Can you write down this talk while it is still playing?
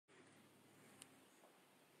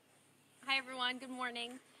Hi everyone, good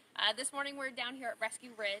morning. This morning we're down here at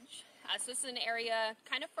Rescue Ridge. So this is an area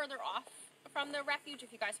kind of further off from the refuge.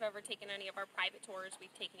 If you guys have ever taken any of our private tours,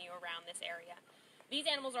 we've taken you around this area. These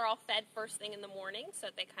animals are all fed first thing in the morning so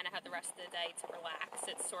that they kind of have the rest of the day to relax.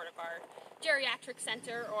 It's sort of our geriatric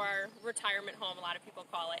center or our retirement home, a lot of people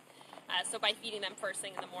call it. So by feeding them first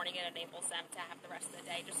thing in the morning, it enables them to have the rest of the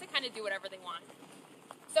day just to kind of do whatever they want.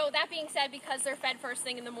 So that being said, because they're fed first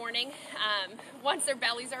thing in the morning, once their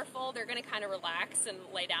bellies are full, they're going to kind of relax and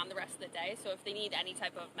lay down the rest of the day. So if they need any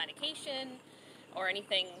type of medication or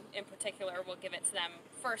anything in particular, we'll give it to them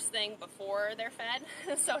first thing before they're fed,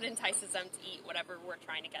 so it entices them to eat whatever we're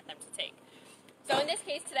trying to get them to take. So in this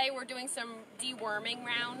case today, we're doing some deworming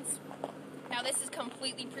rounds. Now this is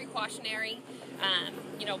completely precautionary.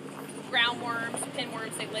 Ground worms,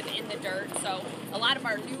 pinworms, they live in the dirt. So a lot of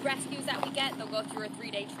our new rescues that we get, they'll go through a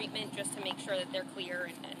 3-day treatment just to make sure that they're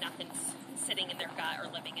clear and nothing's sitting in their gut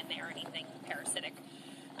or living in there, anything parasitic.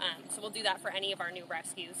 So we'll do that for any of our new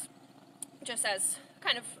rescues, just as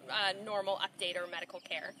kind of normal update or medical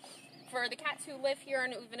care. For the cats who live here,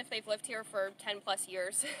 and even if they've lived here for 10 plus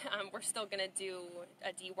years, we're still going to do a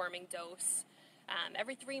deworming dose.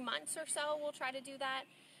 Every 3 months or so, we'll try to do that.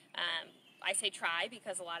 I say try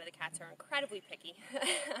because a lot of the cats are incredibly picky.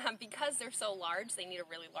 Because they're so large, they need a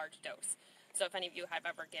really large dose. So if any of you have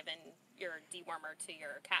ever given your dewormer to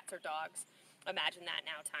your cats or dogs, imagine that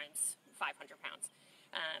now times 500 pounds.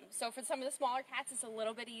 So for some of the smaller cats, it's a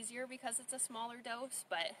little bit easier because it's a smaller dose,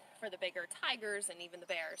 but for the bigger tigers and even the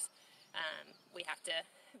bears, we have to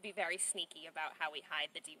be very sneaky about how we hide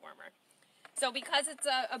the dewormer. So because it's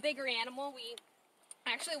a bigger animal,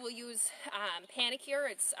 we'll use Panicure,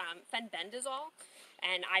 it's fenbendazole,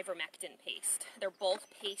 and ivermectin paste. They're both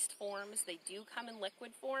paste forms. They do come in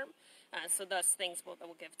liquid form, so those things we'll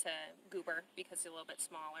give to Goober because they're a little bit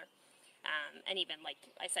smaller. And even, like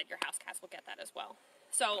I said, your house cats will get that as well.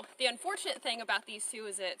 So the unfortunate thing about these two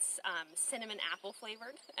is it's cinnamon apple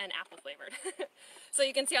flavored and apple flavored. So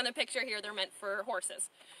you can see on the picture here they're meant for horses.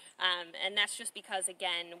 And that's just because,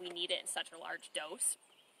 again, we need it in such a large dose.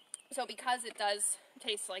 So because it does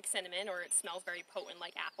taste like cinnamon or it smells very potent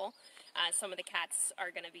like apple, some of the cats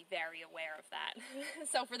are going to be very aware of that.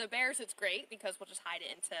 So for the bears it's great because we'll just hide it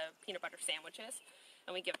into peanut butter sandwiches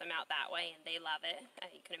and we give them out that way and they love it.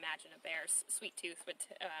 You can imagine a bear's sweet tooth would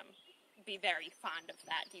be very fond of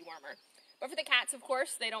that dewormer. But for the cats, of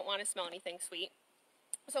course, they don't want to smell anything sweet.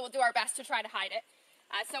 So we'll do our best to try to hide it.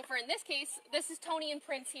 So for in this case, this is Tony and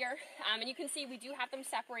Prince here, and you can see we do have them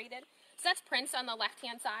separated. So that's Prince on the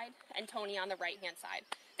left-hand side and Tony on the right-hand side.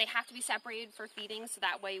 They have to be separated for feeding, so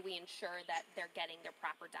that way we ensure that they're getting their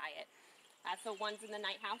proper diet. So one's in the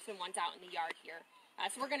night house and one's out in the yard here.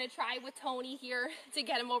 So we're going to try with Tony here to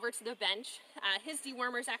get him over to the bench. His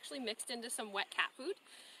dewormer is actually mixed into some wet cat food.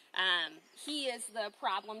 He is the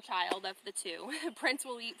problem child of the two. Prince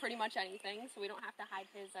will eat pretty much anything, so we don't have to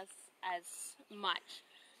hide his as much.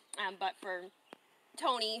 But for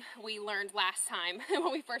Tony, we learned last time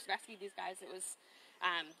when we first rescued these guys, it was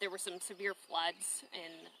there were some severe floods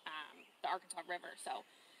in the Arkansas River. So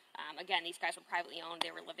again, these guys were privately owned.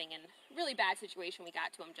 They were living in a really bad situation. We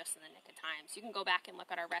got to them just in the nick of time. So you can go back and look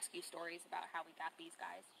at our rescue stories about how we got these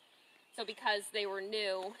guys. So because they were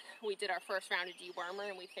new, we did our first round of dewormer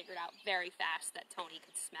and we figured out very fast that Tony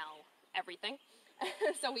could smell everything.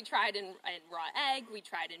 So we tried in raw egg, we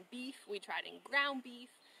tried in beef, we tried in ground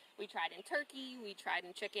beef, we tried in turkey, we tried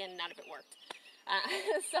in chicken, none of it worked.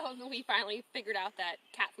 So we finally figured out that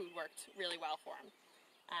cat food worked really well for him.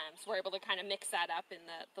 So we're able to kind of mix that up in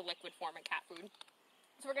the liquid form of cat food.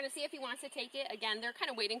 So we're going to see if he wants to take it. Again, they're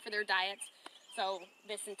kind of waiting for their diets, so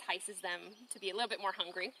this entices them to be a little bit more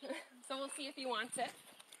hungry. So we'll see if he wants it.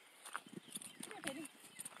 Come here, baby.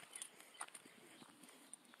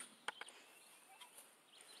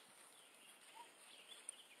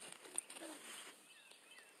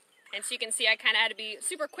 And so you can see I kind of had to be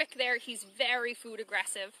super quick there. He's very food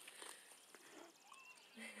aggressive.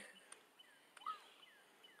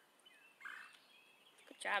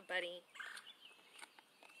 Good job, buddy.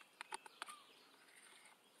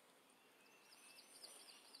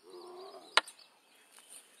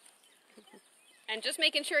 And just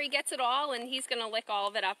making sure he gets it all, and he's going to lick all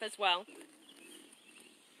of it up as well.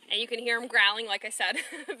 And you can hear him growling, like I said,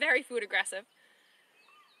 very food aggressive.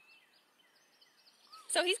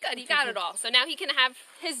 So he's good, he got it all. So now he can have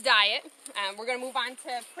his diet. We're going to move on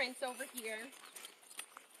to Prince over here.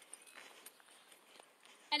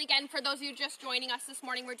 And again, for those of you just joining us this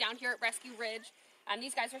morning, we're down here at Rescue Ridge.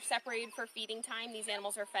 These guys are separated for feeding time. These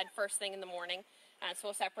animals are fed first thing in the morning. So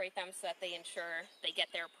we'll separate them so that they ensure they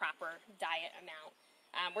get their proper diet amount.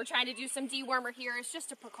 We're trying to do some dewormer here. It's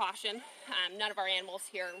just a precaution. None of our animals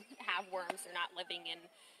here have worms. They're not living in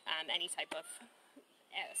any type of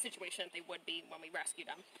situation that they would be when we rescued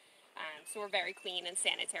them. So we're very clean and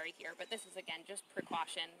sanitary here, but this is again just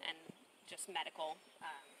precaution and just medical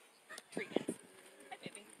treatments. Hi,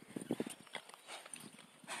 baby.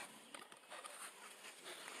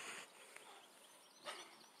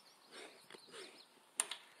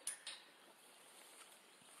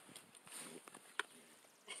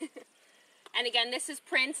 And again, this is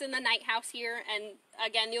Prince in the night house here, and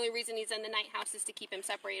again, the only reason he's in the night house is to keep him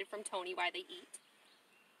separated from Tony while they eat.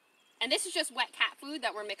 And this is just wet cat food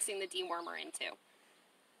that we're mixing the dewormer into.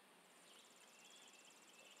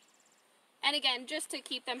 And again, just to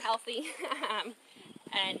keep them healthy,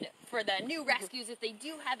 and for the new rescues, if they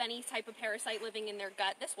do have any type of parasite living in their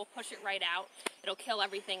gut, this will push it right out. It'll kill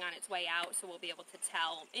everything on its way out, so we'll be able to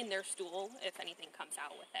tell in their stool if anything comes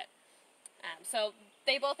out with it. So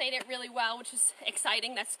they both ate it really well, which is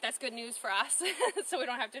exciting. That's good news for us, so we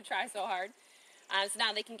don't have to try so hard. So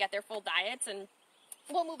now they can get their full diets, and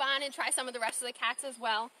we'll move on and try some of the rest of the cats as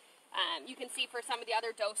well. You can see for some of the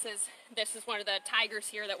other doses, this is one of the tigers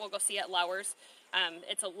here that we'll go see at Lowers.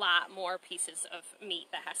 It's a lot more pieces of meat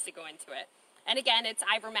that has to go into it. And again, it's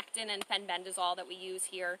ivermectin and fenbendazole that we use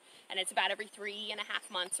here, and it's about every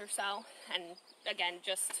 3.5 months or so. And again,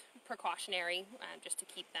 just precautionary, just to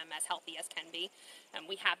keep them as healthy as can be.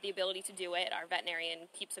 We have the ability to do it. Our veterinarian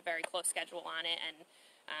keeps a very close schedule on it,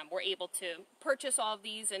 and we're able to purchase all of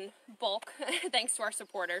these in bulk thanks to our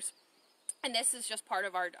supporters. And this is just part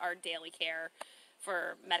of our daily care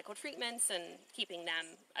for medical treatments and keeping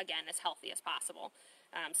them, again, as healthy as possible.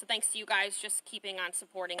 So thanks to you guys just keeping on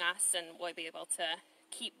supporting us, and we'll be able to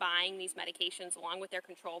keep buying these medications along with their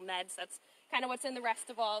control meds. That's kind of what's in the rest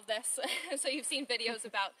of all of this. So you've seen videos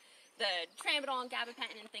about the tramadol and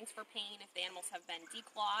gabapentin and things for pain if the animals have been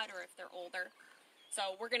declawed or if they're older.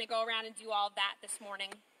 So we're going to go around and do all of that this morning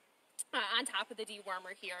on top of the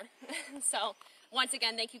dewormer here. So once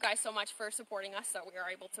again, thank you guys so much for supporting us so we are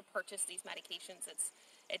able to purchase these medications.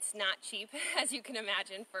 It's not cheap, as you can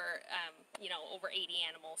imagine, for you know, over 80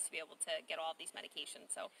 animals to be able to get all of these medications.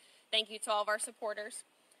 So thank you to all of our supporters.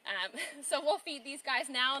 So we'll feed these guys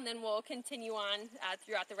now, and then we'll continue on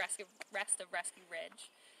throughout the rest of Rescue Ridge.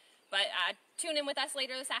 But tune in with us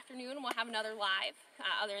later this afternoon, and we'll have another live.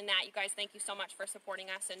 Other than that, you guys, thank you so much for supporting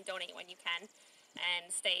us, and donate when you can.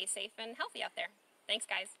 And stay safe and healthy out there. Thanks,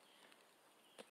 guys.